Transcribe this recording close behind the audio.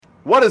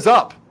What is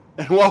up?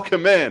 And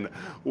welcome in.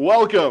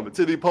 Welcome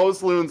to the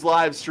Post Loons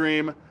live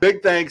stream.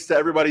 Big thanks to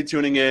everybody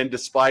tuning in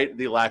despite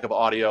the lack of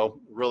audio.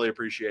 Really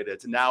appreciate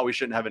it. Now we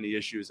shouldn't have any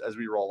issues as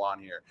we roll on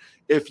here.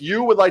 If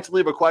you would like to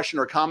leave a question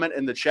or comment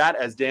in the chat,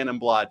 as Dan and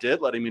Blah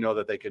did, letting me know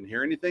that they couldn't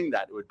hear anything,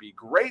 that would be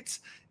great.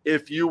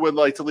 If you would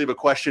like to leave a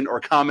question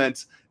or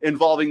comment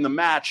involving the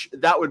match,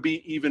 that would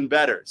be even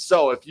better.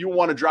 So if you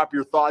want to drop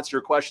your thoughts,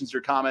 your questions,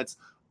 your comments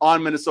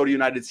on Minnesota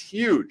United's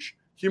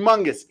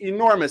humongous,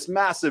 enormous,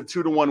 massive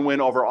 2-1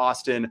 win over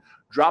Austin,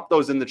 drop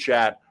those in the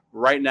chat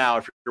right now.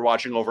 If you're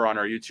watching over on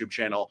our YouTube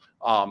channel,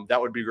 that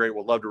would be great.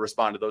 We'd love to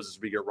respond to those as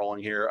we get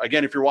rolling here.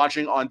 Again, if you're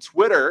watching on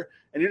Twitter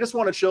and you just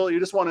want to chill, you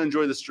just want to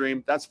enjoy the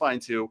stream, that's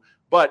fine too.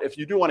 But if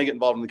you do want to get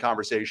involved in the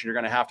conversation, you're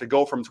going to have to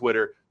go from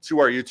Twitter to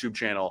our YouTube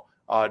channel.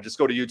 Just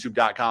go to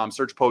youtube.com,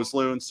 search Post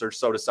Loons, search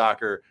Soda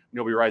Soccer, and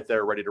you'll be right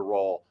there ready to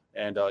roll.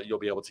 And you'll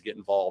be able to get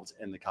involved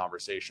in the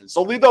conversation.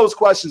 So leave those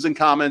questions and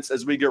comments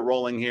as we get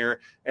rolling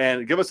here.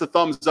 And give us a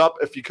thumbs up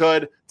if you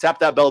could. Tap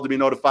that bell to be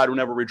notified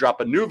whenever we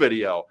drop a new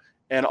video.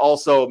 And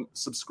also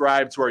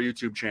subscribe to our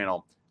YouTube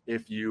channel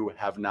if you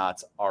have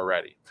not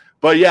already.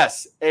 But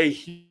yes, a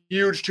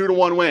huge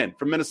 2-1 win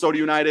from Minnesota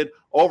United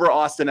over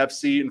Austin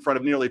FC in front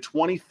of nearly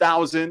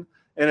 20,000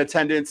 in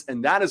attendance.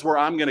 And that is where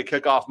I'm going to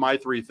kick off my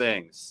three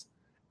things.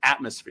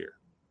 Atmosphere.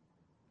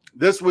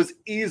 This was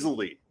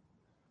easily,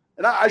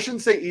 and I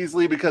shouldn't say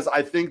easily because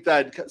I think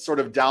that sort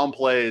of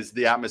downplays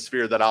the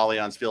atmosphere that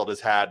Allianz Field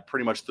has had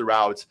pretty much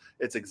throughout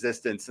its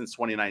existence since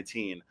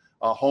 2019.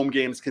 Home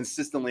games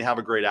consistently have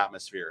a great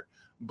atmosphere.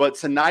 But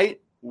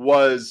tonight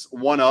was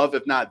one of,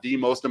 if not the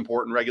most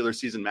important regular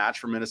season match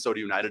for Minnesota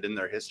United in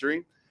their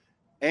history.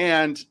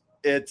 And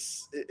it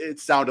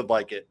sounded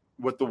like it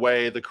with the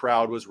way the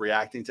crowd was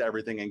reacting to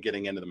everything and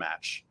getting into the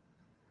match.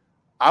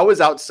 I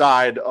was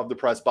outside of the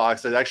press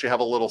box. They actually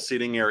have a little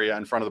seating area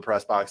in front of the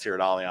press box here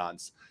at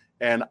Allianz.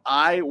 And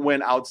I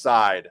went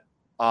outside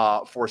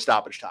for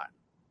stoppage time.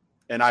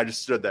 And I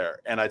just stood there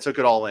and I took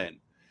it all in.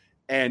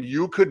 And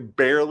you could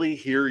barely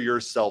hear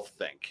yourself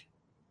think.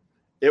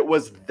 It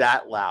was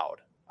that loud.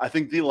 I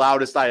think the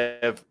loudest I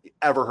have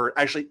ever heard,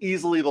 actually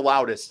easily the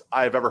loudest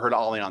I have ever heard at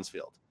Allianz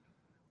Field.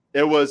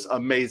 It was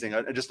amazing.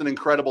 Just an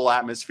incredible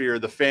atmosphere.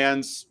 The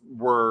fans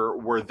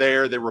were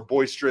there. They were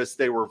boisterous.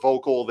 They were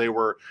vocal. They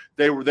were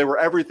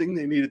everything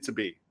they needed to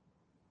be.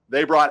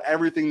 They brought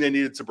everything they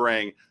needed to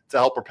bring to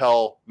help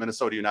propel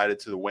Minnesota United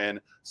to the win.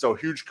 So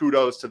huge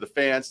kudos to the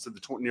fans, to the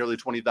nearly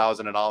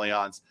 20,000 at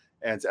Allianz,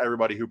 and to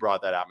everybody who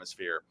brought that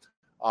atmosphere.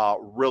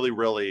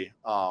 Really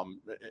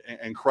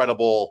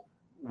incredible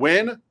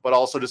win, but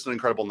also just an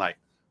incredible night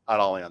at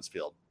Allianz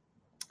Field.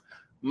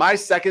 My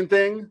second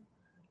thing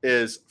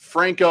is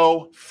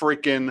Franco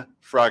freaking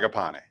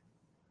Fragapane.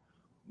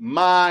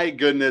 My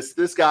goodness,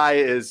 this guy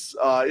is,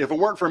 if it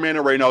weren't for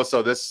Mano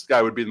Reynoso, this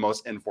guy would be the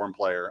most informed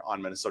player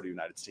on Minnesota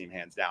United's team,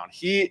 hands down.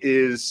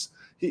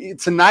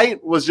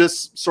 Tonight was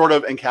just sort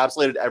of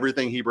encapsulated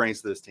everything he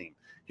brings to this team.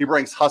 He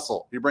brings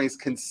hustle. He brings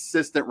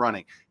consistent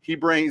running. He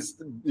brings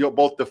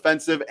both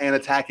defensive and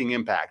attacking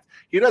impact.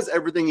 He does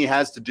everything he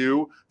has to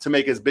do to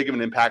make as big of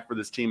an impact for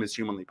this team as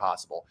humanly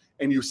possible.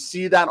 And you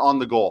see that on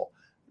the goal.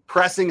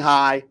 Pressing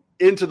high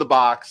into the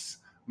box,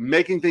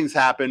 making things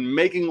happen,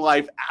 making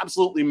life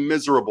absolutely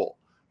miserable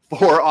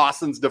for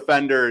Austin's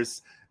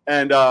defenders.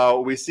 And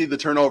we see the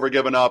turnover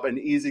given up, an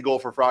easy goal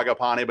for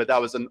Fragapane, but that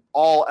was an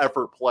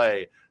all-effort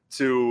play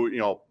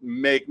to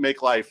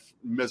make life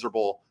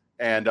miserable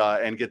and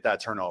get that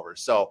turnover.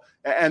 So,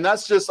 and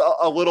that's just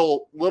a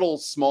little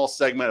small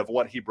segment of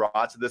what he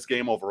brought to this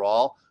game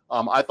overall.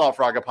 I thought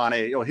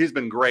Fragapane, he's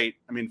been great.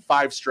 I mean,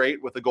 5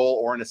 straight with a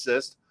goal or an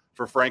assist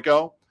for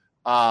Franco,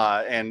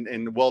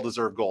 and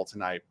well-deserved goal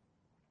tonight.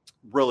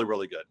 Really,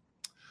 really good.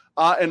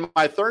 And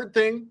my third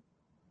thing,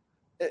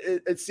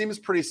 it seems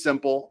pretty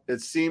simple. It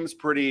seems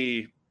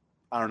pretty,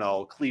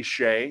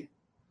 cliche,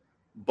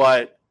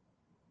 but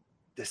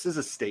this is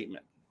a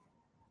statement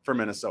for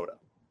Minnesota.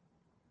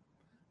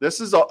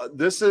 This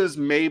is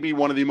maybe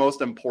one of the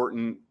most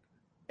important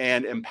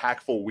and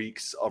impactful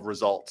weeks of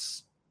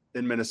results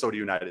in Minnesota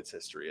United's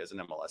history as an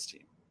MLS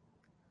team.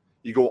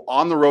 You go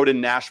on the road in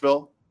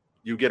Nashville,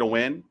 you get a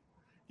win.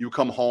 You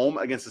come home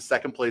against the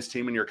second-place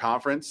team in your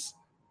conference,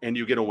 and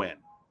you get a win.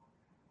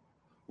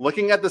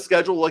 Looking at the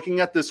schedule, looking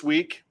at this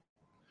week,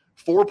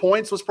 4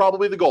 points was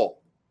probably the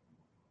goal,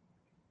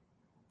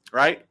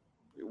 right?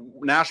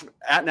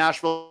 At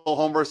Nashville,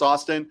 home versus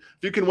Austin.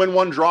 If you can win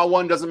one, draw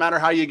one, doesn't matter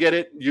how you get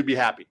it, you'd be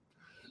happy.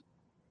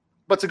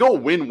 But to go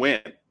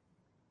win-win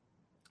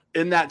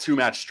in that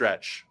 2-match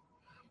stretch,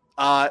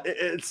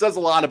 it says a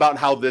lot about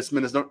how this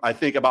Minnesota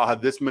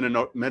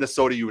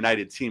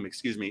United team,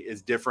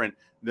 is different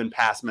than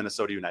past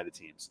Minnesota United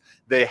teams.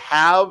 They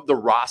have the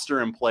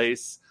roster in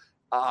place,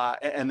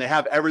 and they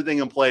have everything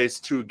in place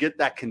to get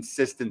that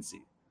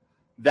consistency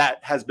that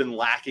has been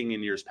lacking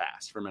in years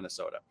past for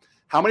Minnesota.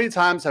 How many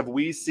times have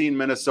we seen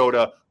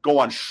Minnesota go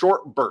on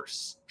short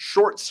bursts,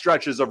 short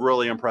stretches of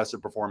really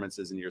impressive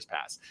performances in years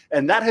past?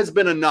 And that has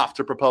been enough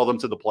to propel them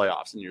to the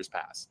playoffs in years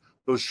past.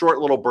 those short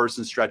little bursts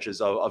and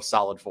stretches of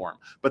solid form.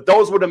 But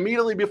those would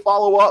immediately be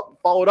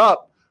followed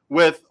up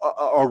with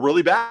a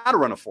really bad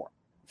run of form,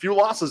 a few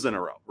losses in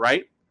a row,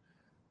 right?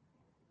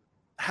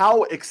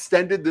 How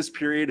extended this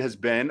period has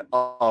been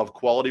of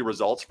quality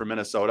results for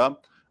Minnesota,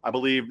 I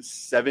believe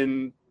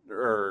seven.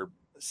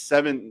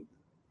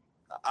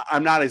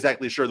 I'm not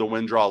exactly sure the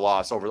win, draw,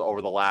 loss over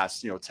the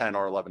last 10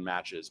 or 11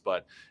 matches,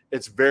 but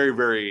it's very,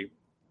 very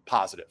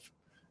positive,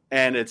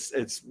 and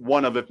it's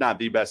one of, if not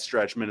the best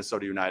stretch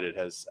Minnesota United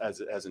has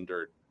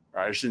endured.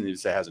 Or I shouldn't even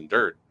say has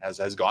endured,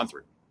 has gone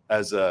through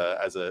as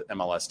a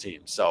MLS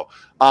team. So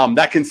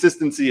that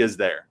consistency is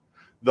there.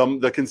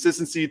 The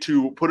consistency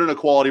to put in a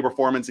quality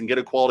performance and get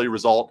a quality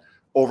result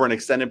over an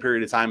extended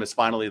period of time is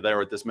finally there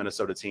with this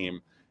Minnesota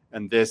team.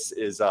 And this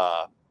is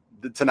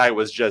tonight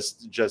was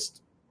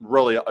just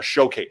really a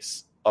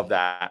showcase of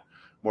that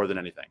more than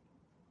anything.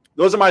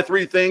 Those are my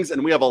three things,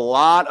 and we have a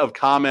lot of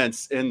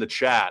comments in the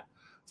chat.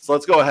 So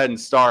let's go ahead and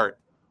start.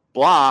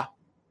 Blah,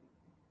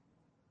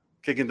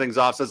 kicking things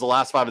off, says the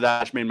last 5 of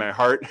that match made my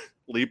heart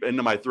leap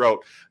into my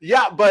throat.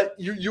 Yeah, but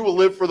you will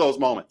live for those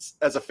moments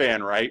as a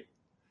fan, right?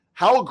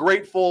 How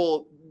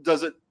grateful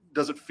does it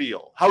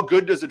feel? How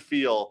good does it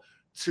feel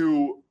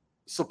to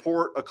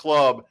support a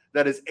club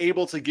that is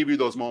able to give you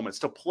those moments,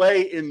 to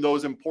play in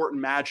those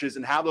important matches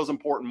and have those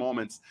important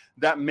moments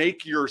that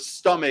make your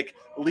stomach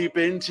leap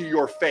into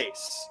your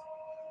face,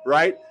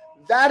 right?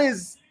 That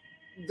is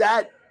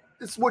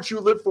what you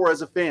live for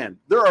as a fan.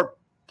 There are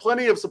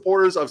plenty of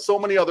supporters of so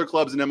many other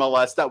clubs in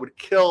MLS that would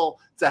kill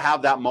to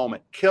have that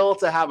moment, kill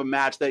to have a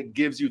match that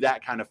gives you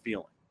that kind of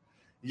feeling.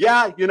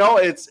 Yeah,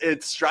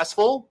 it's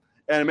stressful,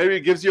 and maybe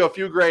it gives you a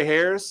few gray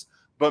hairs,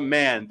 but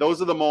man,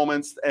 those are the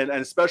moments, and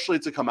especially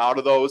to come out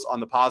of those on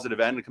the positive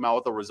end and come out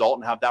with a result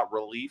and have that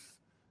relief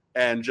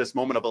and just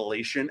moment of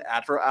elation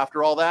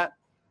after all that.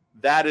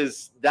 That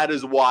is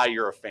why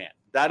you're a fan.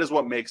 That is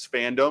what makes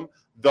fandom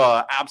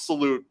the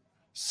absolute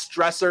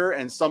stressor,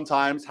 and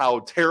sometimes how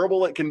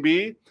terrible it can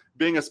be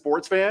being a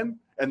sports fan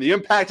and the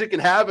impact it can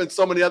have in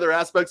so many other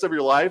aspects of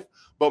your life.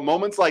 But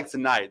moments like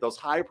tonight, those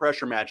high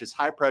pressure matches,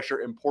 high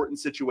pressure, important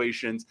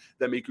situations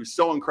that make you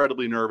so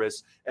incredibly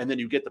nervous, and then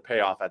you get the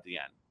payoff at the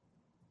end.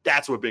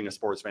 That's what being a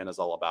sports fan is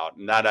all about.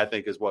 And that, I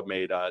think, is what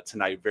made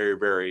tonight very,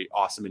 very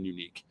awesome and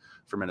unique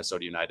for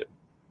Minnesota United.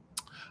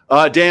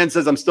 Dan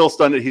says, I'm still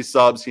stunned at his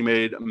subs. He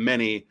made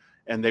many,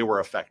 and they were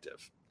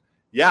effective.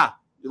 Yeah,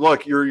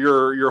 look,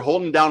 you're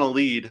holding down a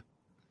lead,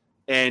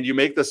 and you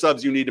make the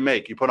subs you need to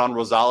make. You put on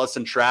Rosales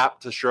and Trapp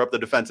to shore up the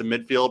defensive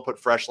midfield, put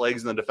fresh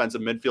legs in the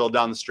defensive midfield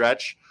down the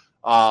stretch.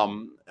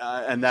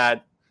 And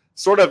that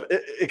sort of,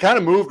 it kind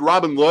of moved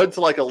Robin Lod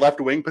to like a left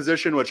wing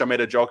position, which I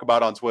made a joke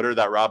about on Twitter,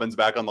 that Robin's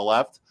back on the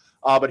left.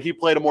 But he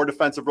played a more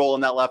defensive role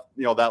in that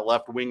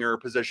left winger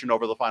position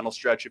over the final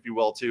stretch, if you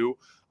will, too.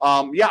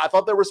 Yeah, I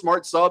thought they were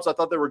smart subs. I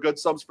thought they were good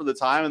subs for the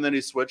time. And then he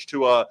switched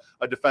to a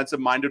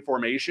defensive-minded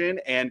formation.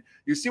 And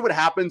you see what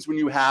happens when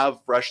you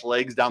have fresh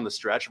legs down the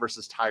stretch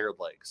versus tired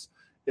legs.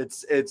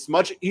 It's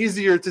much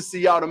easier to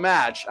see out a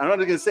match. I'm not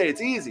going to say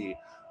it's easy,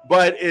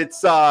 but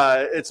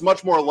it's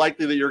much more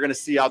likely that you're going to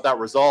see out that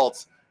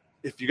result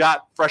if you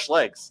got fresh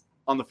legs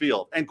on the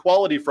field, and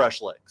quality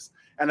fresh legs.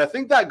 And I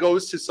think that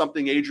goes to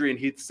something Adrian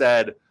Heath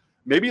said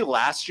maybe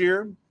last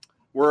year,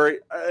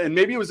 and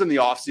maybe it was in the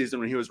offseason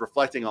when he was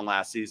reflecting on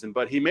last season,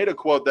 but he made a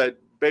quote that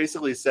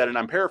basically said, and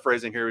I'm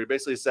paraphrasing here, he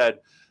basically said,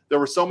 there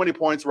were so many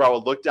points where I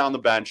would look down the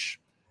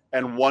bench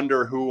and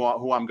wonder who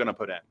I'm going to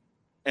put in.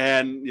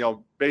 And,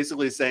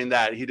 basically saying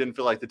that he didn't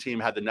feel like the team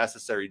had the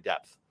necessary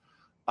depth.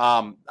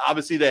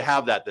 Obviously, they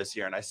have that this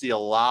year, and I see a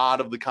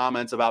lot of the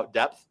comments about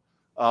depth,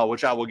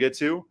 which I will get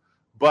to,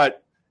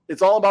 but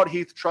it's all about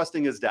Heath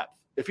trusting his depth.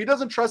 If he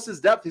doesn't trust his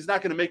depth, he's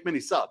not going to make many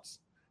subs.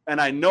 And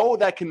I know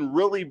that can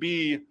really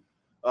be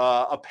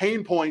a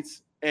pain point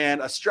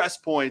and a stress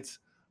point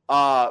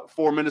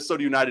for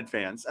Minnesota United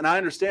fans. And I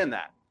understand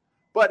that.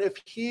 But if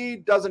he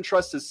doesn't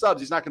trust his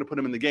subs, he's not going to put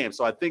him in the game.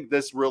 So I think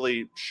this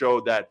really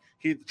showed that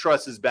he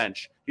trusts his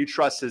bench. He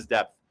trusts his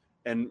depth,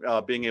 and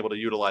being able to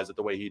utilize it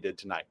the way he did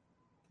tonight.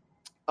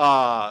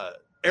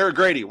 Eric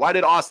Grady, why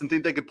did Austin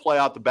think they could play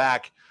out the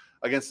back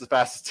against the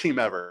fastest team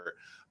ever?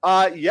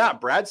 Yeah,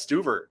 Brad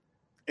Stuver.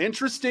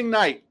 Interesting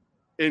night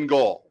in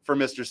goal for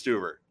Mr.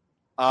 Stuver.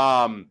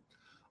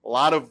 A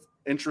lot of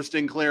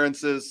interesting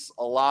clearances,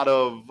 a lot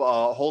of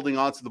holding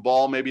on to the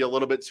ball maybe a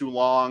little bit too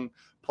long,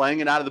 playing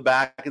it out of the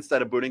back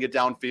instead of booting it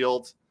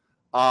downfield.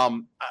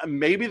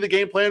 Maybe the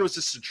game plan was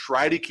just to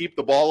try to keep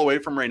the ball away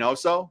from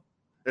Reynoso.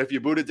 If you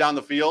boot it down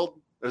the field,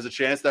 there's a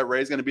chance that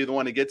Ray's going to be the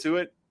one to get to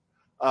it.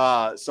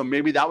 So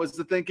maybe that was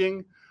the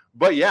thinking.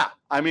 But yeah,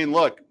 I mean,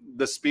 look,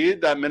 the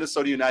speed that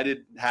Minnesota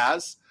United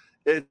has,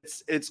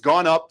 it's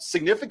gone up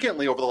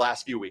significantly over the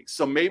last few weeks.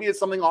 So maybe it's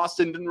something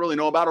Austin didn't really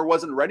know about or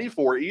wasn't ready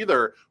for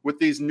either, with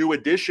these new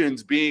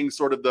additions being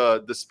sort of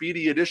the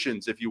speedy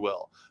additions, if you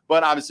will.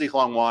 But obviously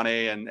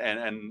Hlongwane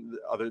and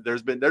other,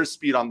 there's been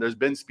speed on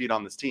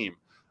this team.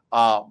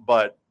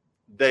 But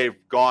they've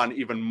gone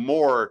even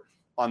more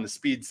on the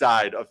speed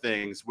side of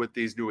things with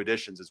these new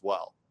additions as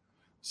well.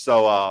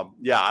 So,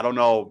 yeah, I don't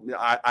know.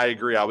 I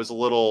agree. I was a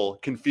little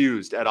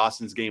confused at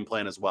Austin's game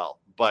plan as well,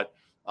 but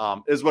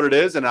is what it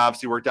is, and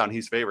obviously worked out in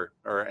his favor,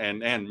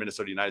 and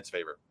Minnesota United's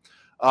favor.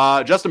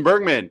 Justin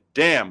Bergman,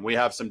 damn, we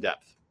have some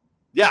depth.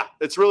 Yeah,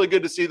 it's really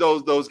good to see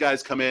those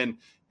guys come in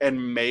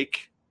and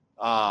make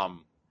and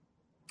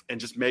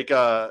just make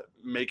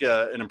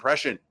an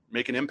impression,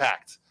 make an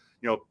impact.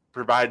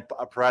 Provide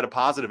a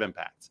positive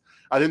impact.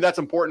 I think that's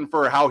important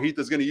for how Heath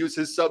is going to use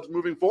his subs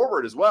moving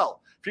forward as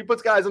well. If he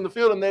puts guys on the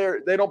field and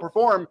they don't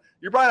perform,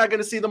 you're probably not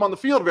going to see them on the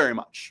field very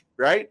much,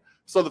 right?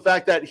 So the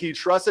fact that he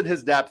trusted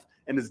his depth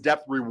and his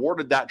depth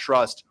rewarded that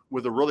trust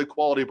with a really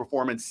quality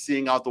performance,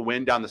 seeing out the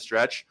win down the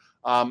stretch,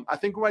 I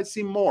think we might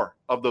see more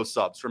of those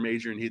subs from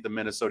Adrian Heath and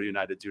Minnesota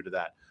United due to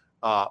that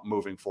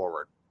moving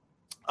forward.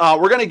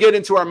 We're going to get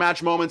into our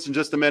match moments in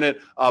just a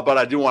minute, but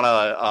I do want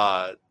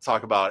to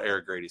talk about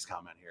Eric Grady's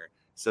comment here.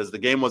 He says, the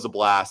game was a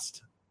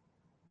blast.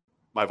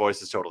 My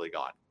voice is totally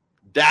gone.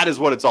 That is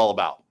what it's all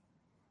about.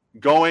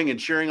 Going and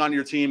cheering on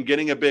your team,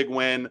 getting a big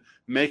win,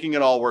 making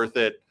it all worth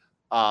it.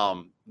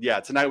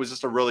 Tonight was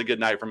just a really good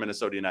night for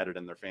Minnesota United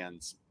and their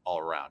fans all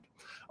around.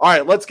 All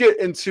right, let's get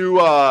into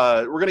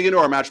we're going to get into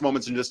our match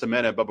moments in just a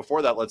minute. But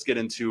before that, let's get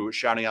into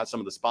shouting out some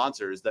of the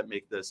sponsors that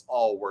make this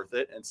all worth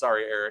it. And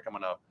sorry, Eric, I'm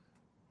going to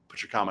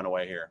put your comment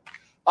away here.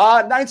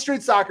 9th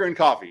Street Soccer and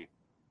Coffee.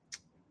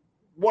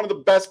 One of the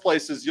best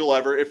places you'll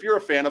ever, if you're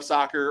a fan of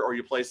soccer or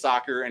you play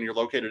soccer and you're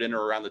located in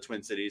or around the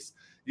Twin Cities,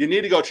 you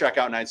need to go check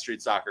out 9th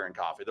Street Soccer and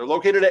Coffee. They're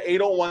located at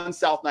 801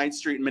 South 9th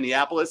Street in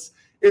Minneapolis.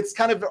 It's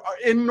kind of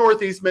in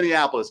Northeast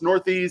Minneapolis,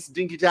 Northeast,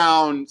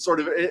 Dinkytown,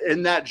 sort of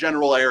in that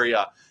general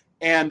area,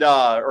 and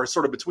or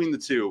sort of between the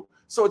two.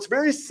 So it's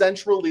very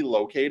centrally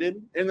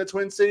located in the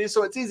Twin Cities,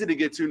 so it's easy to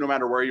get to no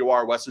matter where you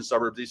are, western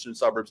suburbs, eastern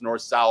suburbs,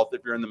 north, south,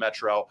 if you're in the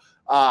metro.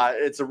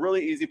 It's a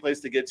really easy place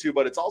to get to,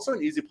 but it's also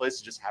an easy place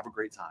to just have a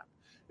great time.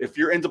 If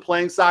you're into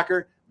playing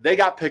soccer, they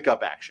got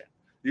pickup action.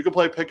 You can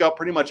play pickup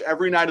pretty much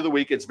every night of the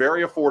week. It's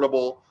very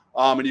affordable,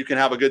 and you can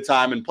have a good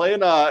time and play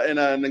in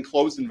an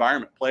enclosed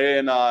environment. Play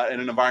in an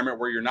environment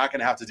where you're not going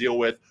to have to deal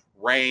with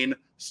rain,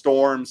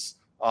 storms,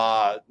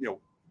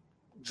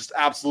 just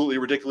absolutely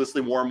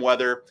ridiculously warm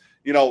weather.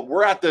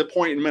 We're at the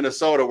point in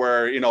Minnesota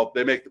where,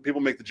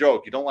 people make the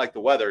joke, you don't like the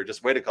weather,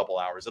 just wait a couple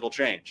hours, it'll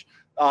change.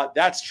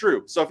 That's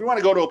true. So if you want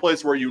to go to a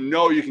place where you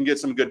can get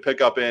some good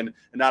pickup in and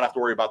not have to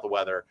worry about the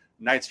weather,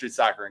 9th Street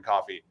Soccer and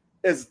Coffee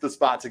is the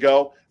spot to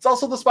go. It's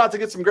also the spot to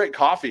get some great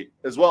coffee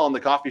as well in the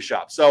coffee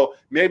shop. So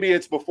maybe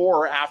it's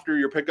before or after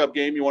your pickup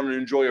game, you want to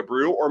enjoy a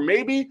brew, or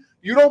maybe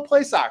you don't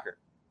play soccer.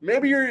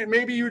 Maybe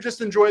you just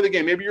enjoy the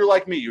game. Maybe you're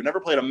like me. You never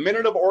played a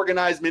minute of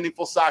organized,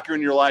 meaningful soccer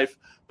in your life,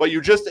 but you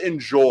just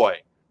enjoy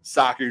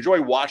soccer. You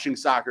enjoy watching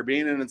soccer,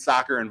 being in a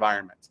soccer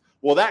environment.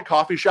 Well, that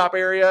coffee shop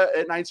area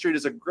at 9th Street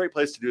is a great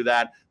place to do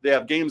that. They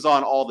have games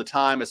on all the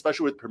time,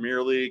 especially with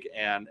Premier League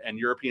and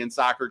European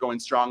soccer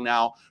going strong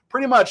now.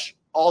 Pretty much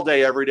all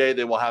day, every day,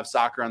 they will have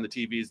soccer on the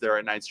TVs there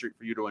at 9th Street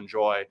for you to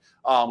enjoy.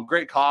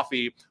 Great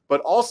coffee, but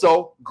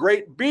also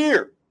great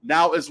beer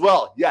now as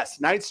well. Yes,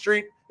 9th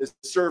Street is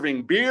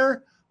serving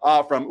beer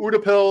from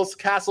Uda Pills,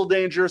 Castle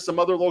Danger, some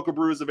other local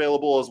brews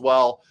available as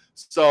well.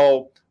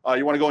 So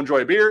you want to go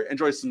enjoy a beer,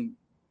 enjoy some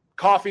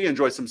coffee,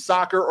 enjoy some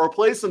soccer, or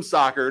play some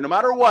soccer. No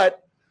matter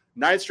what,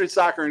 9th Street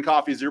Soccer and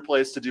Coffee is your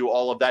place to do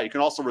all of that. You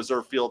can also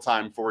reserve field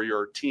time for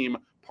your team,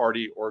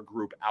 party, or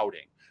group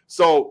outing.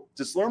 So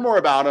just learn more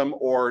about them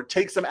or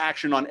take some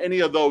action on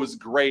any of those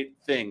great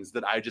things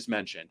that I just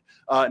mentioned.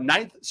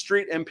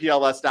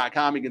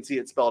 9thstreetmpls.com. You can see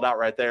it spelled out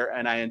right there,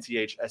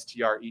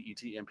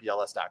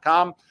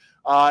 NINTHSTREETMPLS.com.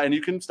 And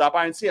you can stop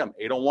by and see them,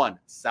 801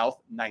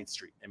 South 9th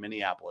Street in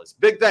Minneapolis.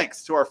 Big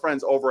thanks to our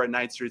friends over at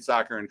 9th Street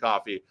Soccer and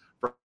Coffee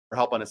for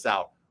helping us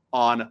out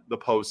on the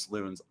Post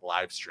Loons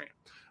live stream.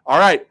 All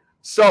right,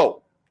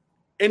 so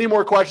any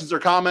more questions or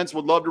comments?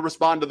 Would love to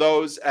respond to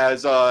those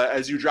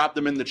as you drop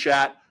them in the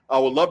chat.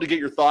 Would love to get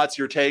your thoughts,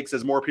 your takes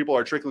as more people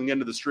are trickling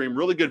into the stream.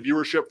 Really good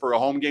viewership for a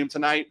home game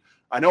tonight.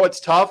 I know it's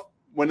tough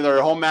when there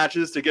are home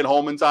matches to get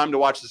home in time to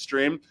watch the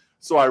stream.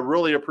 So I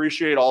really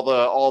appreciate all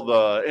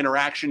the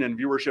interaction and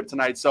viewership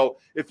tonight. So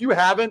if you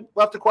haven't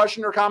left a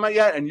question or comment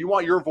yet and you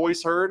want your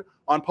voice heard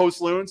on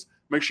Post Loons,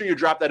 make sure you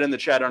drop that in the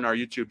chat on our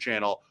YouTube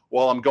channel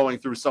while I'm going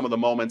through some of the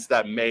moments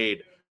that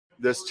made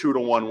this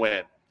 2-1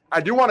 win. I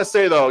do want to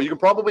say, though, you can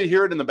probably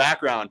hear it in the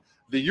background.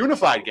 The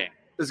Unified game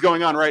is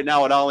going on right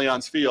now at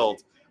Allianz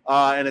Field.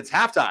 And it's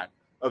halftime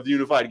of the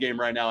Unified game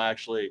right now,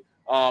 actually.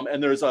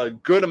 And there's a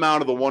good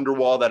amount of the Wonder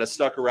Wall that is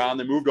stuck around.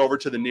 They moved over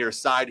to the near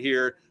side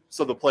here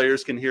so the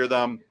players can hear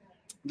them.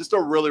 Just a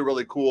really,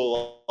 really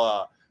cool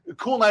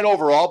night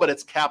overall, but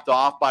it's capped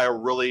off by a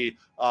really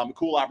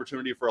cool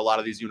opportunity for a lot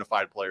of these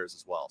Unified players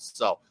as well.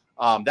 So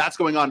that's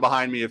going on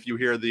behind me if you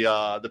hear the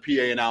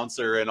PA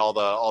announcer and all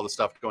the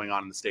stuff going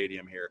on in the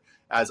stadium here.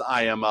 As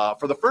I am,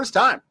 for the first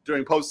time,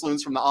 doing Post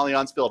Loons from the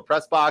Allianz Field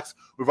press box.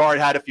 We've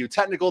already had a few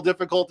technical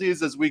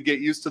difficulties as we get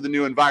used to the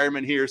new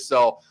environment here,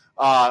 so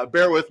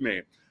bear with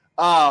me.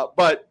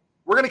 But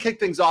we're going to kick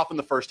things off in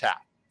the first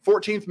half.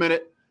 14th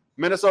minute,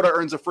 Minnesota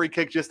earns a free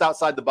kick just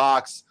outside the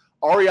box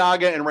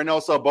Arriaga and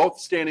Reynoso both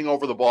standing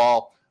over the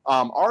ball.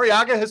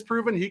 Arriaga has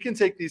proven he can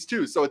take these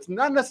too. So it's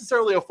not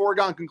necessarily a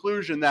foregone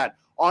conclusion that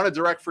on a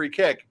direct free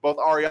kick, both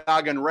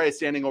Arriaga and Ray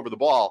standing over the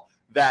ball,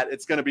 that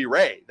it's going to be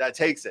Ray that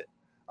takes it.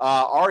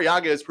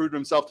 Arriaga has proved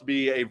himself to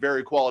be a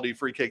very quality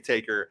free kick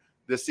taker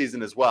this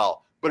season as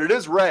well. But it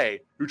is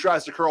Ray who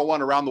tries to curl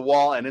one around the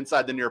wall and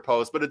inside the near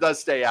post, but it does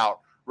stay out,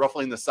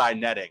 ruffling the side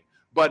netting.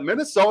 But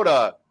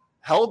Minnesota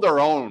held their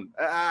own.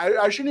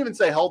 I shouldn't even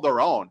say held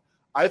their own.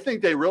 I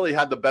think they really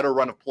had the better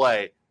run of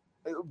play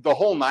the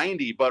whole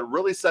 90, but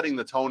really setting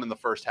the tone in the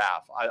first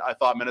half. I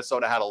thought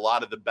Minnesota had a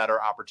lot of the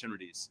better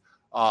opportunities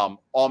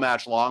all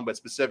match long, but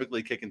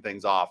specifically kicking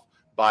things off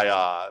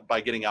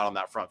by getting out on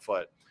that front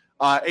foot.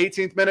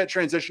 18th minute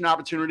transition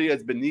opportunity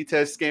as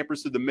Benitez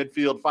scampers through the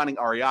midfield, finding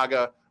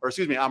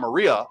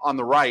Amarilla on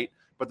the right,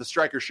 but the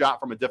striker shot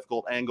from a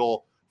difficult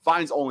angle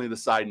finds only the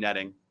side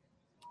netting.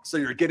 So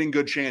you're getting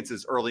good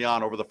chances early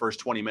on over the first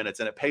 20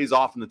 minutes, and it pays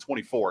off in the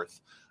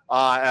 24th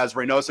as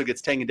Reynoso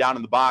gets taken down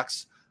in the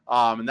box.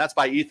 And that's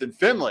by Ethan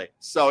Finlay.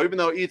 So even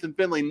though Ethan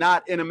Finlay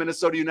not in a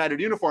Minnesota United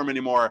uniform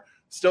anymore,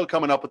 still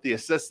coming up with the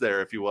assist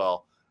there, if you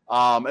will.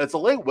 It's a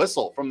late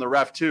whistle from the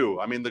ref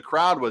too. I mean, the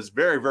crowd was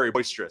very, very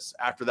boisterous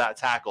after that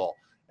tackle.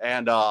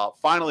 And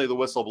finally the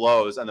whistle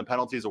blows and the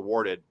penalty is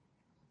awarded.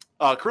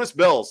 Chris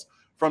Bills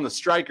from the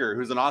striker,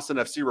 who's an Austin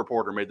FC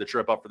reporter, made the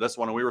trip up for this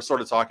one. And we were sort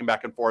of talking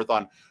back and forth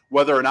on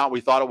whether or not we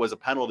thought it was a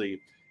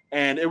penalty.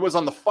 And it was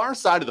on the far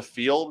side of the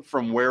field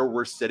from where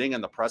we're sitting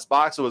in the press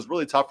box. So it was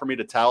really tough for me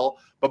to tell.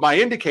 But my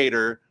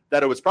indicator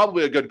that it was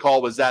probably a good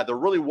call was that there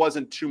really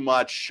wasn't too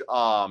much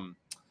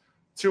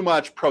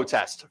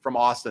protest from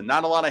Austin.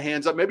 Not a lot of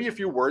hands up. Maybe a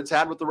few words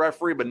had with the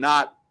referee, but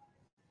not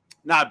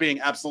being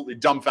absolutely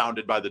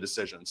dumbfounded by the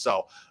decision.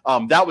 So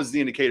that was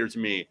the indicator to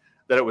me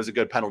that it was a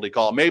good penalty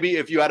call. Maybe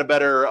if you had a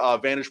better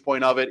vantage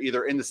point of it,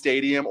 either in the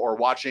stadium or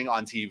watching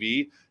on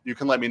TV, you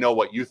can let me know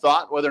what you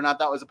thought, whether or not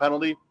that was a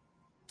penalty.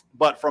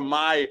 But from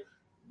my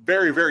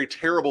very, very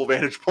terrible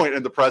vantage point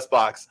in the press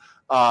box,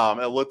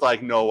 it looked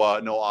like no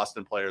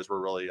Austin players were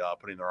really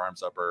putting their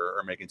arms up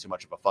or making too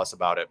much of a fuss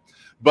about it.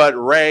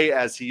 But Ray,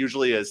 as he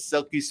usually is,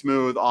 silky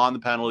smooth on the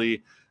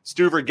penalty.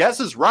 Stuver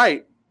guesses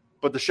right,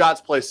 but the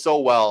shots play so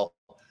well.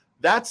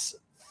 That's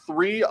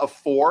 3 of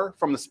 4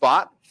 from the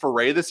spot for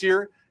Ray this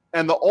year.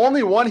 And the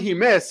only one he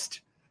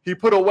missed, he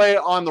put away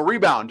on the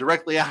rebound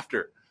directly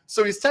after.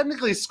 So he's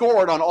technically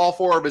scored on all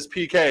 4 of his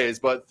PKs,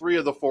 but 3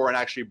 of the 4 and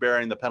actually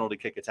bearing the penalty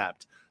kick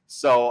attempt.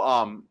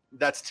 So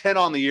that's 10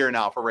 on the year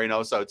now for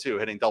Reynoso too,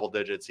 hitting double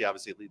digits. He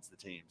obviously leads the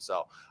team.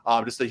 So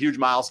just a huge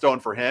milestone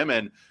for him.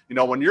 And, you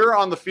know, when you're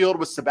on the field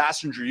with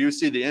Sebastian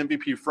Driussi, the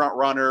MVP front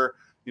runner,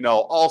 you know,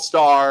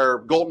 all-star,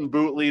 golden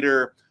boot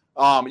leader,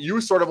 you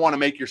sort of want to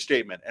make your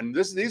statement. And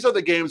these are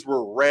the games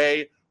where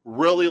Ray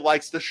really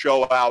likes to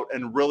show out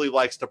and really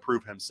likes to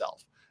prove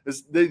himself.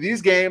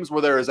 These games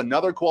where there is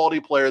another quality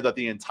player that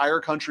the entire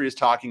country is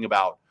talking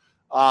about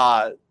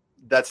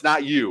that's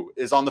not you,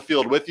 is on the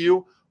field with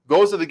you.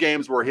 Those are the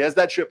games where he has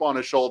that chip on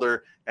his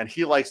shoulder and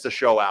he likes to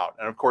show out.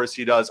 And, of course,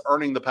 he does,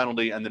 earning the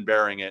penalty and then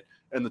bearing it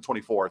in the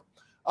 24th.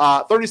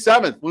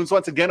 37th, Loons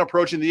once again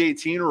approaching the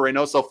 18, where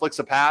Reynoso flicks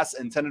a pass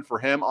intended for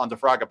him onto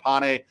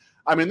Fragapane.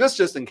 I mean, this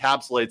just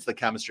encapsulates the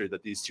chemistry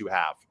that these two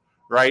have,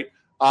 right?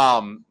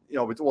 You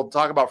know, we'll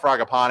talk about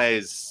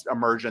Fragapane's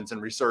emergence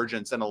and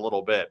resurgence in a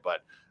little bit, but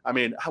I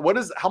mean, how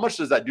much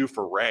does that do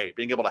for Ray,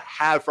 being able to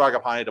have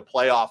Fragapane to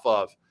play off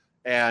of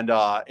and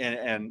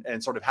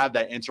sort of have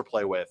that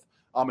interplay with?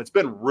 It's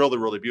been really,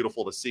 really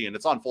beautiful to see, and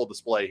it's on full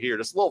display here.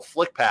 Just a little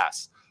flick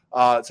pass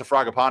to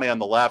Fragapane on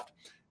the left,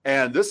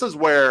 and this is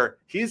where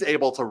he's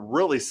able to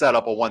really set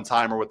up a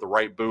one-timer with the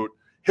right boot.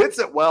 Hits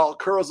it well,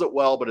 curls it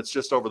well, but it's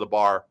just over the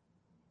bar.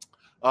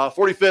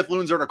 45th,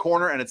 Loons are in a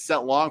corner, and it's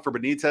sent long for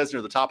Benitez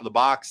near the top of the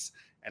box,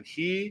 and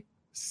he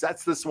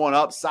sets this one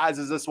up,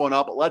 sizes this one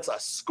up, lets a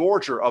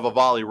scorcher of a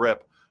volley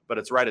rip, but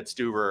it's right at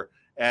Stuver.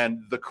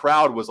 And the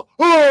crowd was,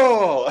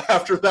 oh,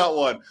 after that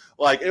one.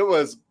 Like, it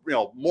was, you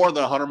know, more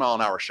than a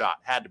 100-mile-an-hour shot.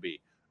 Had to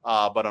be.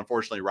 But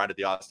unfortunately, right at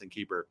the Austin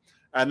keeper.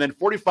 And then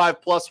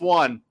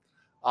 45+1.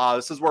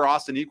 This is where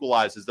Austin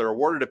equalizes. They're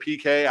awarded a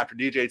PK after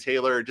DJ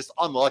Taylor, just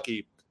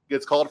unlucky,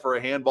 gets called for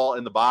a handball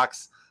in the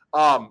box.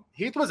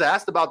 Heath was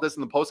asked about this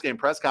in the postgame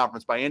press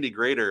conference by Andy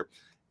Grader.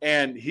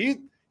 And he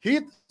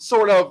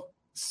sort of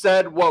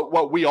said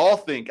what we all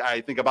think,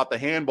 I think, about the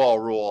handball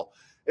rule.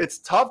 It's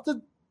tough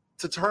to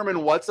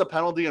determine what's a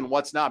penalty and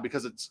what's not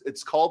because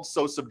it's called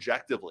so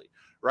subjectively,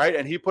 right?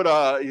 And he put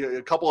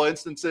a couple of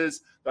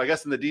instances, I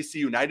guess, in the DC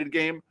United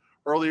game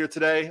earlier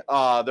today.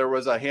 There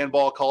was a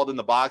handball called in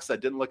the box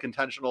that didn't look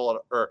intentional,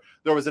 or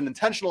there was an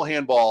intentional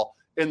handball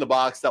in the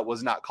box that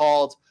was not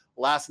called.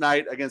 Last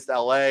night against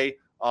LA,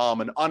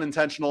 an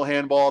unintentional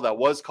handball that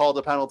was called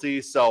a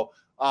penalty. So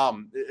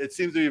it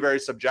seems to be very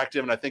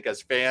subjective, and I think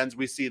as fans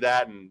we see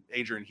that, and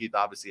Adrian Heath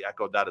obviously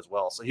echoed that as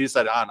well. So he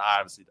said,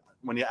 obviously,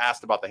 when you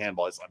asked about the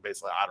handball, he's like,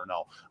 basically, I don't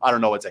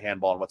know what's a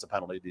handball and what's a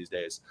penalty these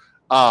days.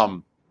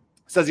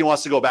 Says he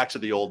wants to go back to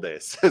the old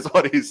days, is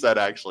what he said,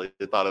 actually.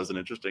 I thought it was an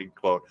interesting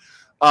quote.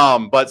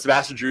 But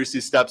Sebastian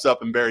Driussi steps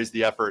up and buries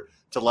the effort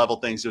to level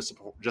things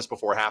just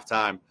before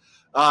halftime.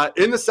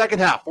 In the second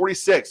half,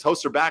 46,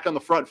 hosts are back on the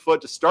front foot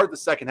to start the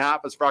second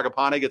half as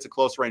Fragapane gets a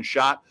close-range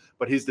shot,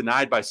 but he's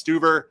denied by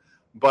Stuver.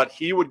 But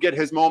he would get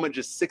his moment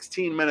just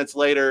 16 minutes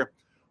later.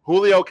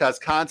 Julio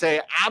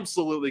Cascante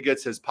absolutely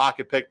gets his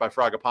pocket picked by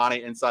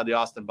Fragapane inside the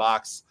Austin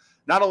box.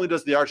 Not only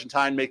does the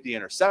Argentine make the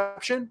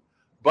interception,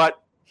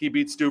 but he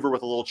beats Stuver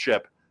with a little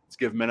chip to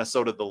give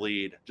Minnesota the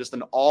lead. Just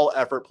an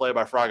all-effort play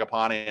by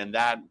Fragapane, and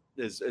that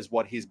is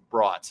what he's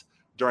brought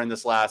during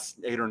this last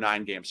 8 or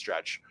 9 game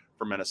stretch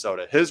for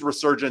Minnesota. His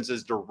resurgence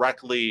is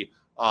directly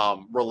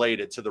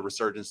related to the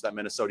resurgence that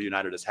Minnesota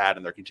United has had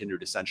and their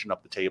continued ascension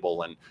up the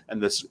table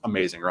and this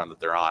amazing run that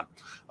they're on.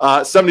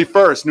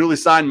 71st, newly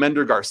signed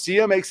Mender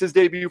Garcia makes his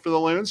debut for the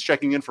Loons,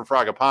 checking in for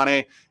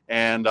Fragapane,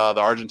 and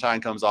the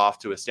Argentine comes off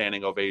to a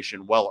standing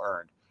ovation,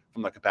 well-earned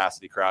from the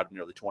capacity crowd of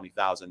nearly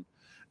 20,000.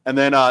 And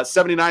then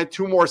 79th,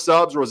 2 more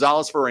subs,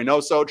 Rosales for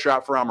Reynoso,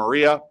 Trout for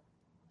Amarilla.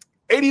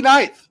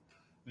 89th,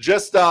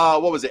 just,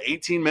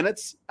 18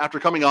 minutes after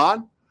coming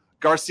on,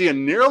 Garcia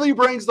nearly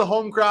brings the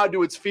home crowd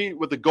to its feet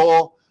with a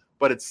goal,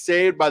 but it's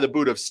saved by the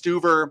boot of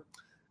Stuver.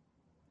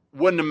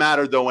 Wouldn't have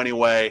mattered, though,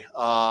 anyway.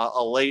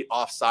 A late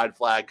offside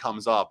flag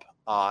comes up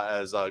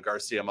as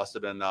Garcia must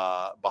have been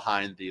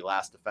behind the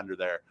last defender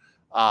there.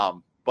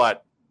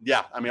 But,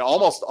 yeah, I mean,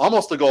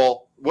 almost a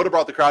goal. Would have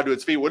brought the crowd to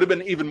its feet. Would have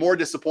been even more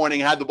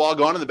disappointing had the ball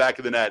gone in the back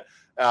of the net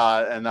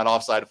and that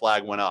offside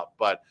flag went up.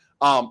 But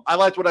I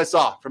liked what I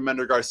saw from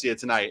Mender Garcia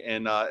tonight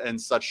in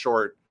such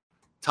short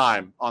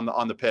time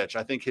on the pitch.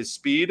 I think his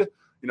speed,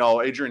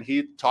 Adrian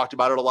Heath talked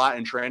about it a lot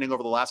in training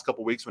over the last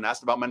couple of weeks when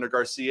asked about Mender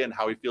Garcia and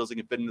how he feels he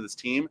can fit into this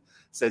team.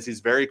 Says he's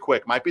very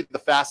quick, might be the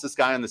fastest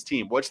guy on this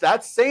team, which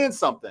that's saying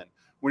something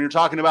when you're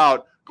talking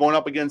about going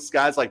up against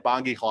guys like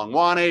Bongi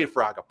Hlongwane,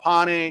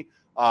 Fragapane,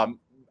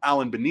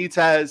 Alan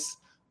Benitez.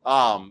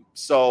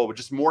 So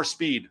just more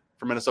speed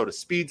for Minnesota.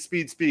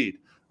 Speed.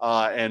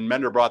 And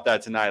Mender brought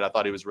that tonight. I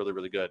thought he was really,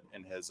 really good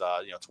in his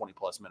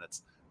 20-plus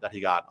minutes that he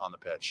got on the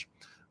pitch.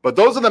 But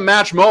those are the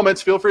match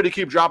moments. Feel free to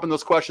keep dropping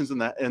those questions in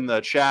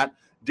the chat.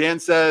 Dan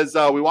says,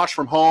 we watched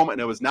from home, and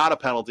it was not a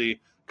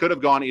penalty. Could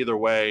have gone either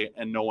way,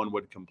 and no one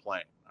would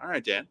complain. All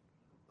right, Dan.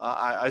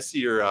 I see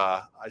your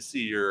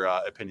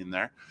opinion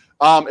there.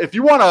 If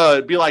you want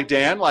to be like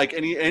Dan, like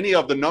any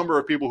of the number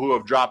of people who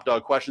have dropped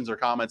questions or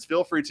comments,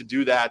 feel free to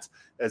do that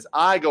as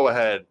I go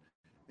ahead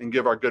and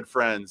give our good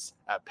friends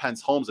at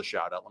Pence Homes a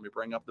shout out. Let me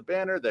bring up the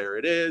banner. There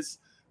it is.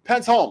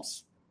 Pence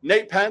Homes.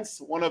 Nate Pence,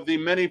 one of the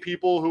many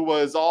people who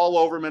was all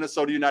over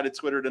Minnesota United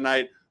Twitter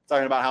tonight,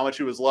 talking about how much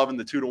he was loving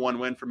the 2-1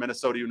 win for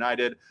Minnesota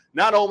United.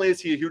 Not only is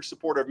he a huge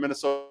supporter of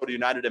Minnesota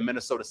United and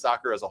Minnesota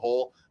soccer as a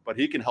whole, but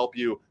he can help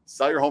you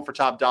sell your home for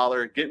top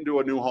dollar, get into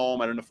a new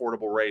home at an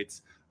affordable rate.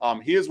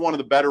 He is one of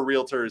the better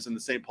realtors in the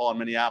St. Paul and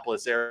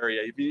Minneapolis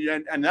area.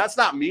 And that's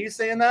not me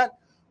saying that.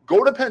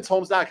 Go to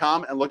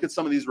pencehomes.com and look at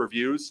some of these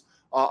reviews.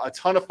 A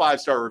ton of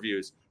 5-star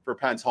reviews for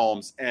Pence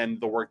Homes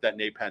and the work that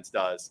Nate Pence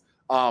does.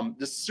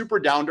 Just super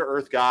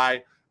down-to-earth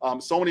guy.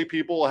 So many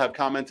people have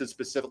commented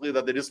specifically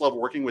that they just love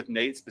working with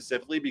Nate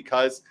specifically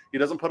because he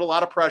doesn't put a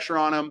lot of pressure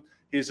on him.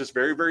 He's just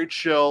very, very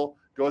chill,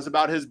 goes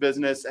about his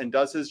business and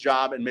does his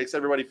job and makes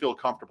everybody feel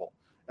comfortable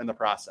in the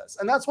process.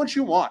 And that's what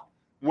you want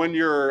when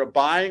you're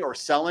buying or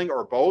selling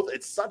or both.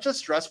 It's such a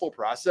stressful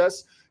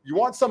process. You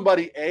want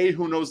somebody, A,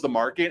 who knows the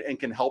market and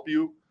can help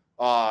you,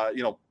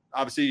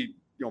 obviously,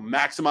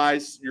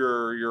 maximize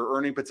your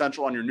earning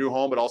potential on your new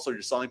home, but also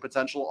your selling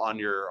potential on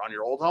your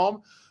old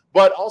home,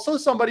 but also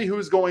somebody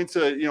who's going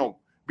to,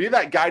 be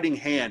that guiding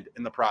hand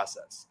in the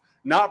process,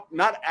 not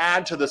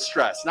add to the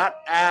stress, not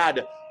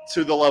add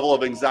to the level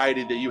of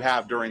anxiety that you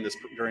have during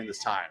this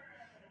time.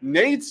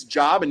 Nate's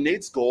job and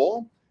Nate's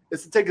goal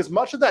is to take as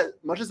much of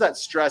that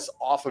stress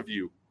off of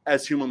you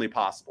as humanly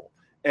possible.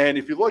 And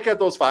if you look at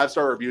those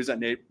 5-star reviews at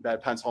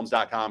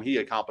pencehomes.com, he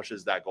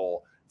accomplishes that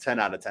goal 10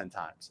 out of 10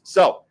 times.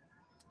 So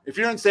if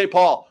you're in St.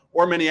 Paul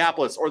or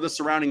Minneapolis or the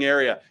surrounding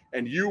area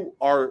and you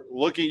are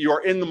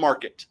in the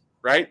market,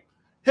 right?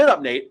 Hit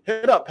up Nate,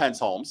 hit up Pence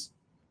Homes,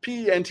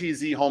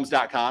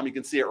 pentzhomes.com. You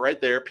can see it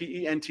right there,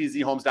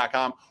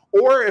 pentzhomes.com.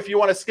 Or if you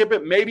want to skip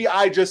it, maybe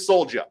I just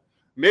sold you.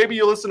 Maybe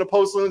you listen to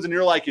Post Loons and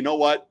you're like, you know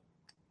what?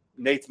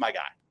 Nate's my guy.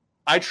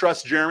 I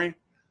trust Jeremy.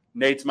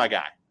 Nate's my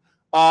guy.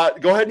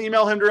 Go ahead and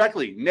email him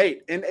directly,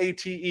 Nate,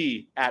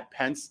 Nate, at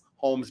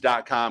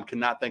pencehomes.com.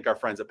 Cannot thank our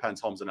friends at Pence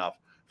Homes enough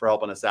for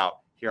helping us out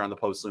here on the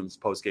Post Loons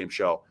post-game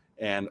show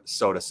and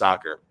Soda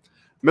Soccer.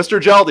 Mr.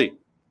 Geldy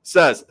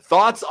says,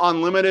 thoughts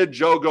on limited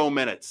Jogo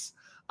minutes.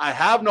 I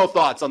have no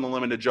thoughts on the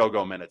limited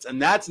Jogo minutes, and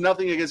that's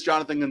nothing against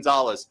Jonathan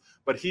Gonzalez,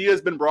 but he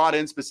has been brought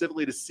in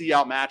specifically to see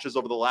out matches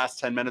over the last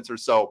 10 minutes or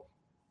so,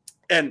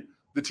 and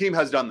the team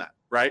has done that,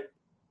 right?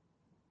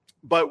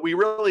 But we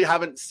really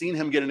haven't seen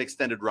him get an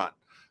extended run,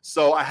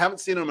 so I haven't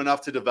seen him enough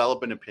to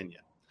develop an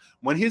opinion.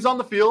 When he's on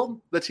the field,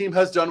 the team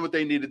has done what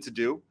they needed to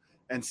do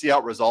and see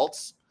out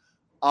results.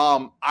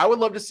 I would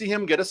love to see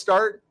him get a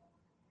start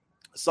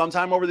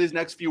sometime over these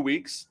next few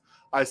weeks.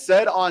 I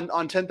said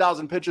on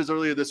 10,000 pitches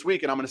earlier this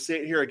week, and I'm going to say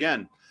it here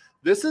again.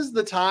 This is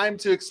the time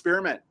to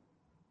experiment.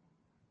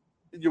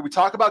 We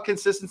talk about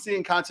consistency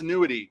and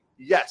continuity.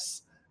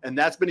 Yes. And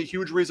that's been a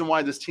huge reason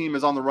why this team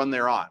is on the run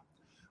they're on.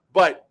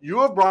 But you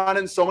have brought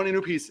in so many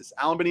new pieces.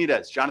 Alan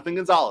Benitez, Jonathan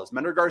Gonzalez,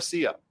 Mender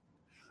Garcia.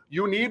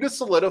 You need to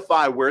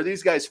solidify where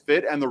these guys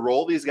fit and the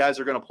role these guys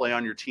are going to play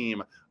on your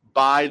team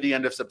by the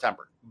end of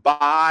September,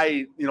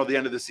 by the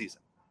end of the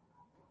season,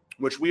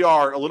 which we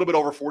are a little bit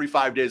over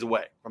 45 days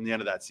away from the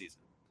end of that season.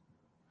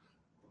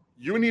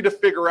 You need to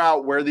figure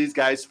out where these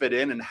guys fit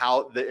in and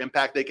how the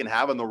impact they can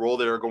have and the role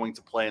they are going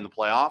to play in the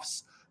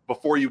playoffs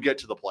before you get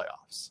to the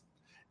playoffs.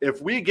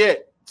 If we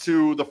get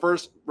to the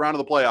first round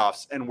of the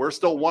playoffs and we're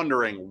still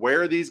wondering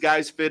where these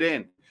guys fit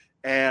in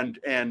and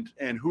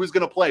who's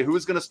going to play,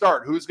 who's going to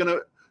start, who's going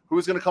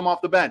to come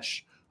off the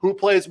bench, who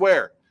plays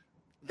where,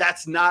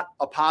 that's not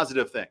a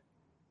positive thing.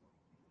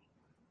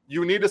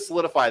 You need to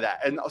solidify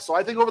that. And so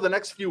I think over the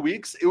next few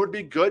weeks, it would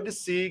be good to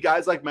see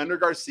guys like Mender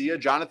Garcia,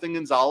 Jonathan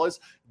Gonzalez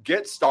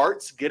get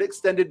starts, get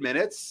extended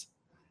minutes,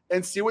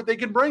 and see what they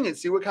can bring and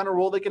see what kind of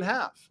role they can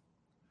have.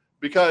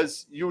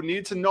 Because you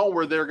need to know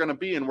where they're going to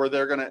be and where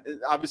they're going to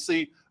 –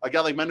 obviously, a guy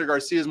like Mender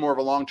Garcia is more of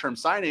a long-term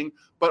signing,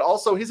 but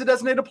also he's a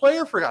designated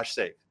player, for gosh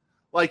sake.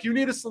 Like, you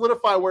need to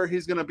solidify where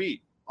he's going to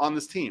be on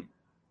this team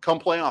come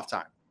playoff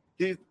time.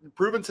 He's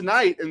proven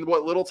tonight in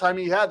what little time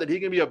he had that he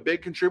can be a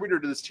big contributor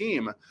to this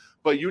team,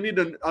 but you need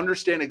to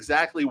understand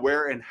exactly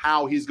where and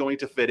how he's going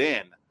to fit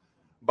in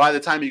by the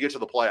time you get to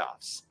the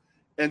playoffs.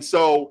 And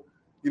so,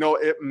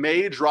 it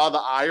may draw the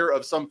ire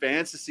of some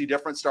fans to see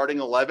different starting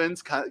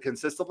 11s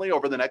consistently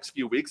over the next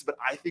few weeks, but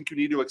I think you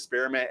need to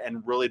experiment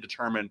and really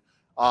determine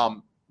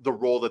the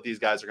role that these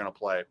guys are going to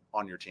play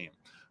on your team.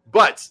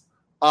 But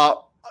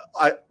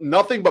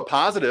nothing but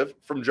positive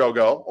from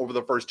Jogo over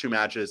the first two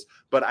matches,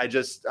 but I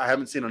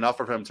haven't seen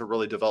enough of him to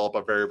really develop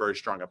a very, very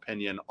strong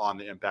opinion on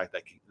the impact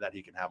that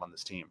he can have on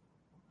this team.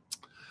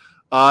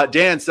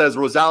 Dan says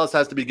Rosales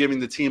has to be giving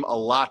the team a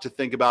lot to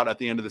think about at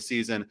the end of the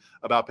season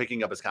about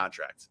picking up his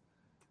contract.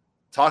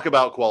 Talk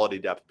about quality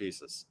depth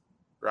pieces,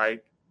 right?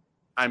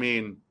 I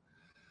mean,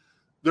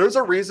 there's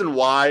a reason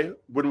why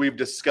when we've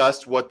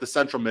discussed what the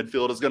central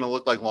midfield is going to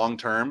look like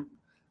long-term,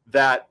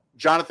 that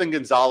Jonathan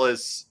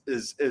Gonzalez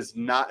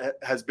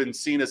has been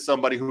seen as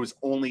somebody who is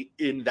only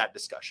in that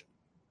discussion,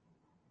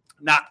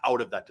 not out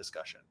of that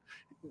discussion.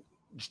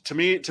 To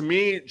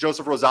me,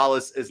 Joseph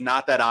Rosales is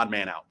not that odd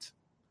man out.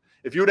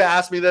 If you would have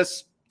asked me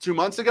this 2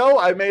 months ago,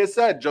 I may have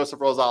said Joseph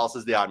Rosales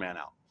is the odd man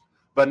out,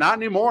 but not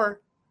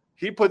anymore.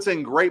 He puts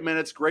in great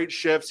minutes, great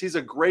shifts. He's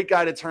a great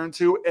guy to turn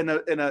to in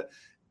a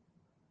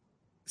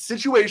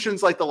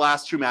situations like the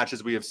last two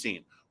matches we have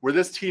seen, where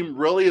this team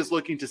really is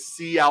looking to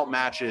see out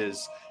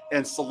matches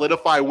and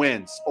solidify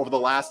wins over the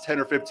last 10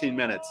 or 15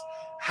 minutes.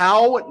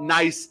 How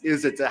nice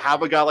is it to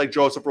have a guy like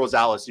Joseph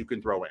Rosales you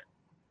can throw in?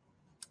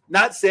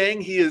 Not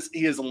saying he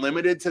is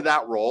limited to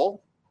that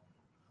role,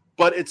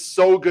 but it's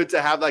so good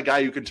to have that guy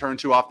you can turn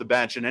to off the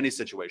bench in any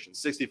situation.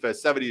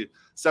 65th,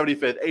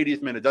 75th,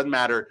 80th minute, doesn't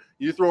matter.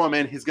 You throw him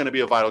in, he's going to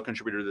be a vital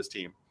contributor to this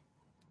team.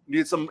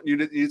 You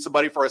need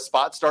somebody for a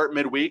spot start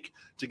midweek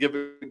to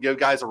give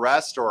guys a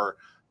rest, or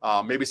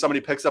maybe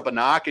somebody picks up a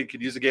knock and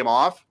could use a game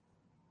off.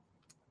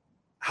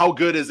 How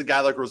good is a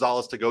guy like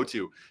Rosales to go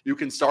to? You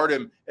can start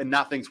him and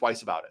not think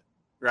twice about it,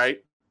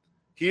 right?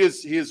 He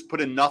has put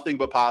in nothing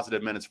but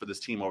positive minutes for this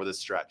team over this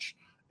stretch,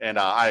 and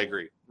I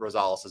agree.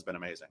 Rosales has been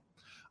amazing.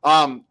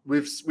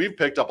 We've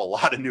picked up a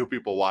lot of new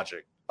people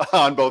watching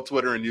on both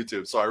Twitter and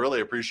YouTube, so I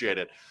really appreciate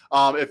it.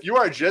 If you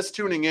are just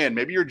tuning in,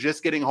 maybe you're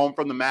just getting home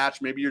from the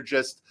match, maybe you're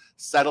just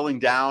settling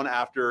down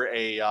after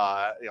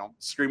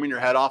screaming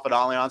your head off at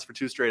Allianz for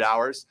 2 straight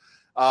hours.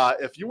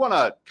 If you want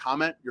to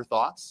comment your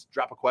thoughts,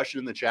 drop a question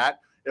in the chat.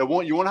 You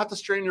won't have to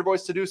strain your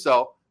voice to do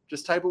so.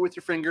 Just type it with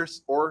your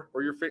fingers or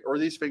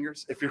these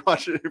fingers if you're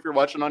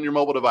watching on your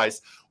mobile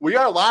device. We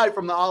are live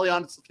from the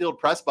Allianz Field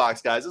press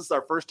box, guys. This is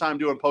our first time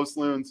doing Post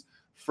Loons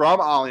from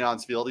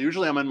Allianz Field.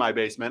 Usually I'm in my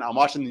basement. I'm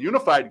watching the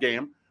Unified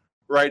game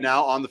right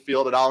now on the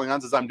field at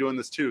Allianz as I'm doing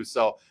this too.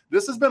 So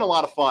this has been a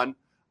lot of fun.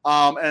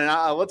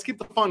 Let's keep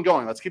the fun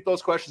going. Let's keep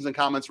those questions and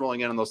comments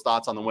rolling in and those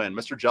thoughts on the win.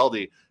 Mr.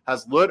 Geldy,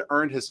 has Lod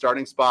earned his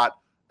starting spot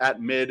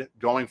at mid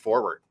going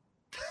forward?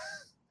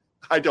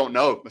 I don't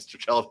know, Mr.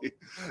 Geldy.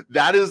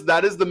 That is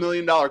the $1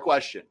 million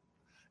question.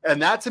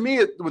 And that, to me,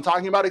 when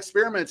talking about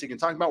experimenting and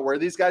talking about where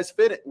these guys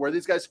fit,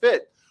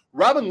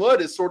 Robin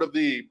Lod is sort of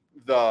the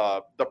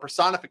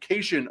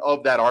personification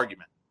of that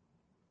argument.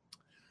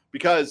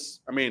 Because,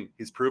 I mean,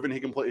 he's proven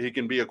he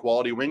can be a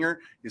quality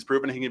winger. He's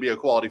proven he can be a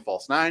quality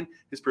false nine.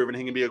 He's proven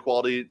he can be a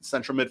quality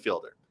central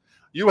midfielder.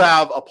 You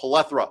have a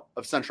plethora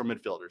of central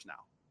midfielders now.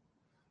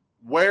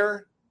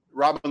 Where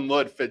Robin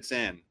Lod fits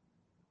in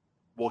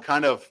will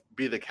kind of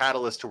be the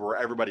catalyst to where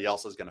everybody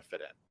else is going to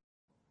fit in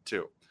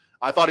too.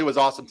 I thought he was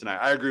awesome tonight.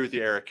 I agree with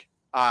you, Eric.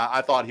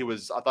 I thought he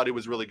was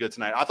really good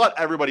tonight. I thought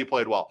everybody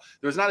played well.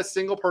 There's not a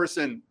single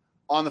person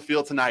on the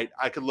field tonight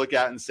I could look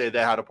at and say they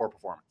had a poor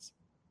performance.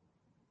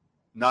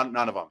 None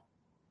of them.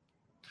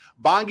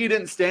 Bongi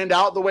didn't stand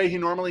out the way he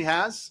normally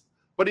has,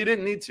 but he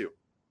didn't need to.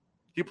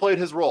 He played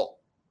his role.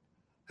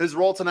 His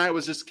role tonight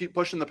was just keep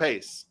pushing the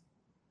pace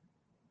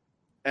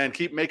and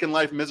keep making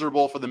life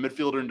miserable for the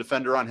midfielder and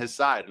defender on his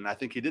side. And I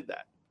think he did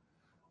that.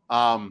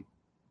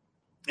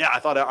 Yeah, I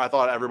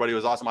thought everybody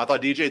was awesome. I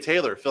thought DJ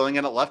Taylor filling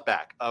in at left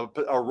back,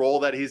 a role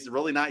that he's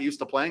really not used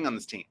to playing on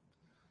this team.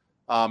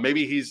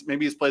 Maybe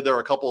he's played there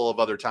a couple of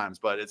other times,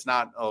 but it's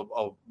not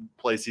a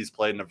place he's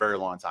played in a very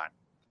long time.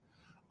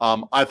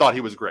 I thought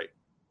he was great.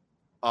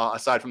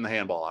 Aside from the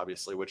handball,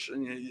 obviously, which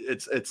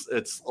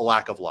it's a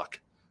lack of luck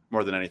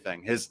more than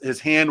anything. His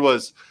hand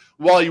was,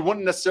 while you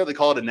wouldn't necessarily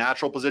call it a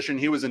natural position,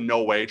 he was in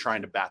no way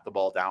trying to bat the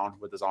ball down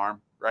with his arm,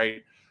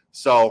 right?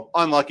 So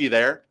unlucky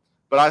there.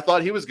 But I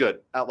thought he was good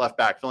at left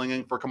back, filling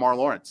in for Kemar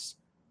Lawrence.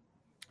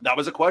 That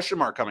was a question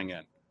mark coming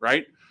in,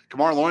 right?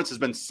 Kemar Lawrence has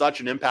been such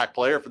an impact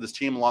player for this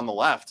team along the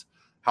left.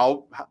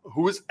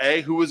 Who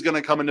was going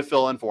to come in to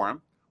fill in for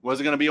him? Was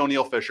it going to be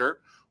O'Neal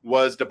Fisher?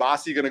 Was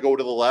Dibassy going to go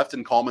to the left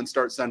and Coleman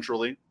start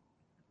centrally?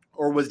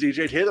 Or was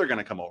DJ Taylor going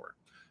to come over?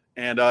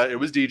 And it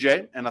was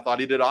DJ, and I thought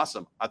he did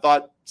awesome. I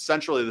thought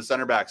centrally the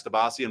center backs,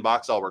 Dibassy and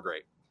Boxall, were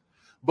great.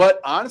 But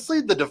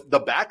honestly,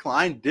 the back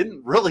line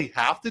didn't really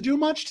have to do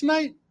much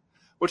tonight,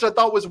 which I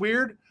thought was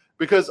weird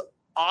because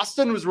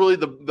Austin was really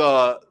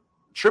the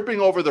tripping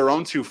over their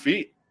own 2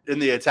 feet in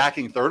the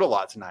attacking third a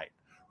lot tonight.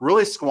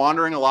 Really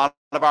squandering a lot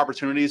of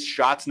opportunities,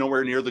 shots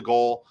nowhere near the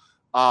goal.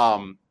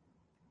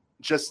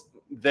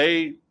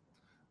 They,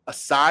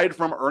 aside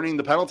from earning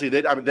the penalty,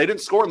 they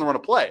didn't score in the run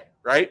of play,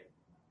 right?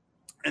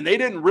 And they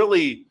didn't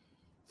really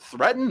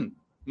threaten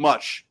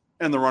much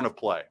in the run of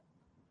play.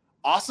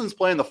 Austin's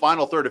playing the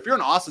final third. If you're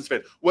an Austin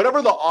fan,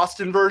 whatever the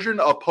Austin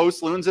version of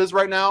Post Loons is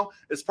right now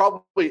is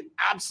probably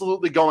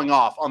absolutely going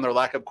off on their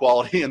lack of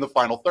quality in the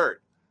final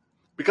third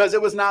because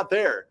it was not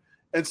there.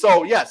 And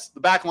so, yes, the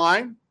back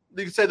line,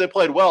 you could say they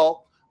played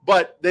well,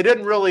 but they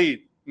didn't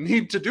really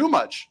need to do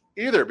much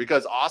either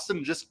because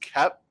Austin just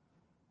kept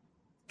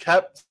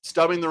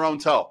stubbing their own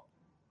toe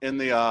in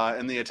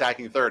the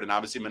attacking third. And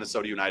obviously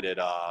Minnesota United,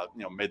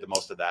 made the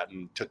most of that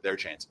and took their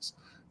chances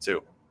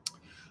too.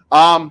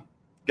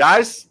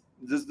 Guys,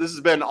 this has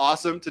been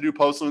awesome to do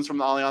Post Loons from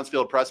the Allianz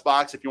Field press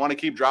box. If you want to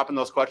keep dropping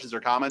those questions or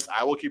comments,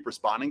 I will keep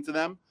responding to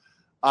them.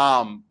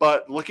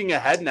 But looking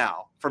ahead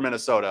now for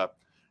Minnesota,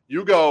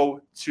 you're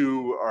back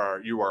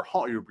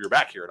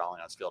here at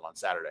Allianz Field on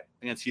Saturday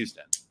against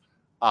Houston.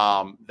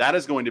 That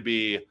is going to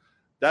be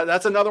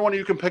that's another one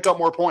you can pick up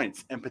more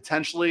points and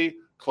potentially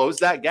close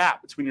that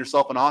gap between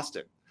yourself and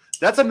Austin.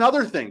 That's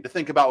another thing to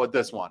think about with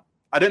this one.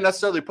 I didn't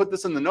necessarily put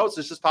this in the notes.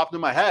 It's just popped in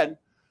my head,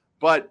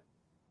 but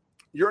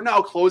you're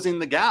now closing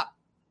the gap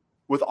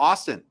with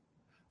Austin.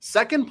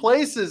 Second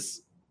place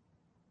it's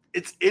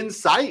in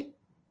sight.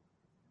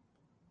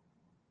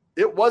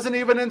 It wasn't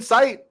even in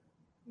sight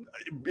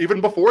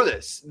even before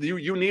this.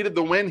 You needed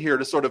the win here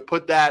to sort of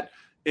put that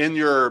in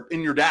your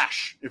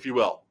dash, if you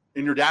will,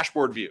 in your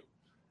dashboard view.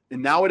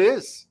 And now it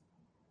is.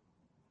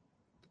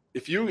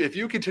 If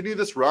you continue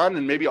this run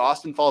and maybe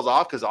Austin falls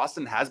off, because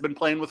Austin has been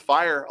playing with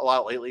fire a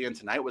lot lately, and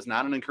tonight was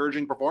not an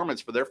encouraging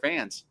performance for their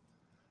fans.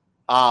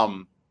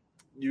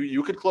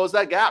 You could close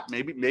that gap.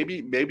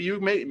 Maybe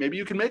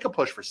you can make a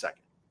push for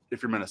second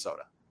if you're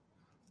Minnesota.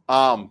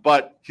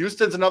 But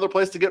Houston's another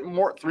place to get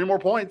 3 more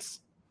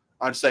points.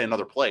 I'd say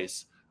another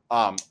place.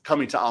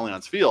 Coming to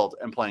Allianz Field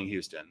and playing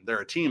Houston.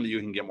 They're a team that you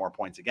can get more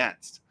points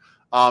against.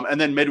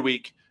 And then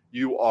midweek,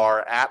 you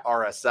are at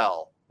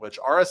RSL, which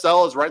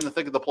RSL is right in the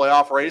thick of the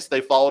playoff race. They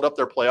followed up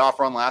their playoff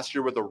run last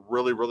year with a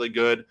really, really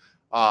good,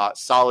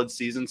 solid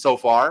season so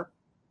far.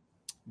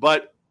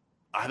 But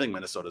I think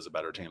Minnesota's a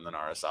better team than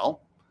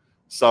RSL.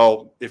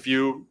 So if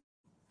you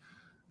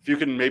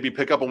can maybe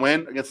pick up a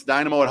win against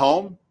Dynamo at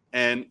home,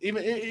 and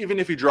even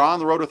if you draw on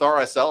the road with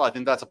RSL, I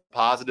think that's a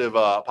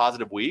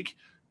positive week.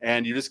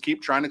 And you just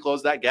keep trying to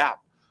close that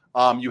gap.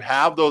 You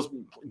have those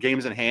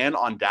games in hand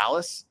on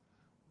Dallas,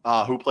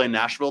 who play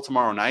Nashville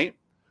tomorrow night.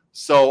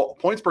 So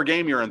points per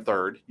game, you're in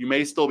third. You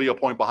may still be a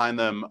point behind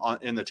them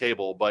in the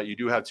table, but you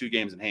do have 2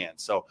 games in hand.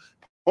 So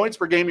points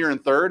per game, you're in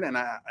third, and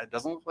it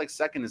doesn't look like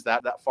second is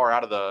that far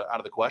out of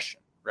the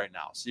question right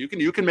now. So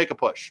you can make a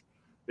push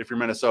if you're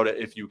Minnesota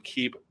if you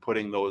keep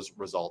putting those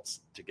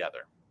results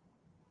together.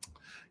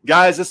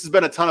 Guys, this has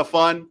been a ton of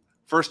fun.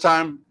 First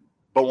time,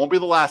 but won't be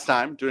the last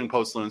time doing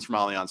Post Loons from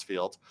Allianz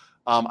Field.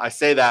 I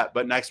say that,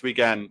 but next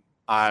weekend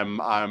I'm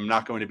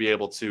not going to be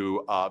able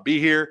to be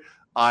here.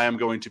 I am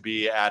going to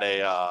be at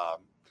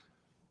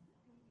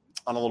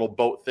on a little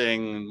boat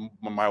thing.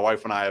 My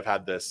wife and I have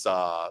had this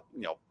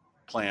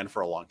planned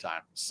for a long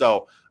time.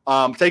 So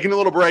taking a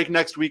little break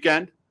next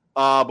weekend,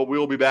 but we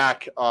will be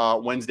back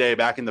Wednesday,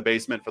 back in the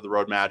basement for the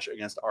road match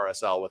against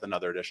RSL with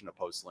another edition of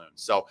Post Loons.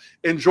 So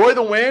enjoy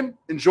the win.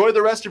 Enjoy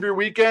the rest of your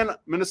weekend.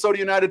 Minnesota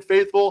United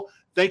faithful,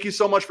 thank you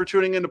so much for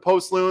tuning into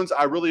Post Loons.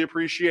 I really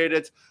appreciate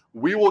it.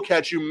 We will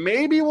catch you.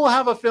 Maybe we'll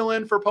have a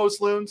fill-in for Post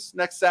Loons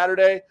next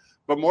Saturday,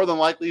 but more than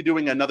likely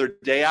doing another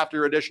day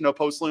after edition of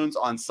Post Loons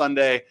on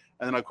Sunday,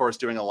 and then, of course,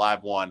 doing a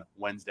live one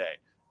Wednesday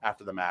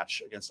after the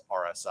match against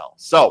RSL.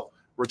 So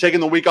we're taking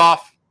the week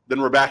off, then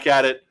we're back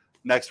at it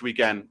next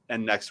weekend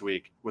and next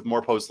week with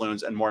more Post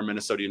Loons and more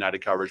Minnesota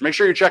United coverage. Make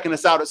sure you're checking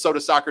us out at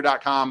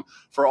sodasoccer.com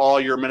for all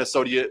your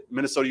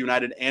Minnesota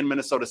United and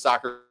Minnesota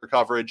soccer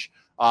coverage.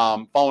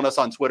 Following us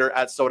on Twitter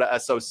at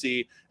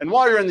SodaSOC. And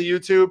while you're in the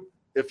YouTube,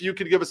 if you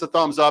could give us a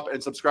thumbs up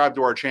and subscribe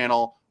to our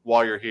channel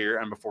while you're here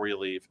and before you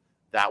leave,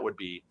 that would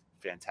be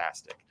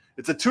fantastic.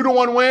 It's a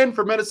 2-1 win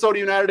for Minnesota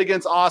United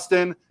against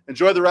Austin.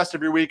 Enjoy the rest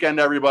of your weekend,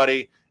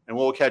 everybody. And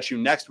we'll catch you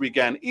next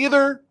weekend,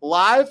 either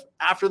live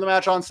after the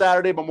match on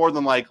Saturday, but more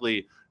than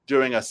likely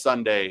doing a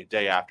Sunday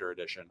day after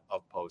edition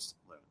of Post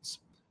Loons.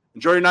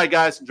 Enjoy your night,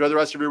 guys. Enjoy the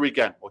rest of your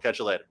weekend. We'll catch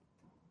you later.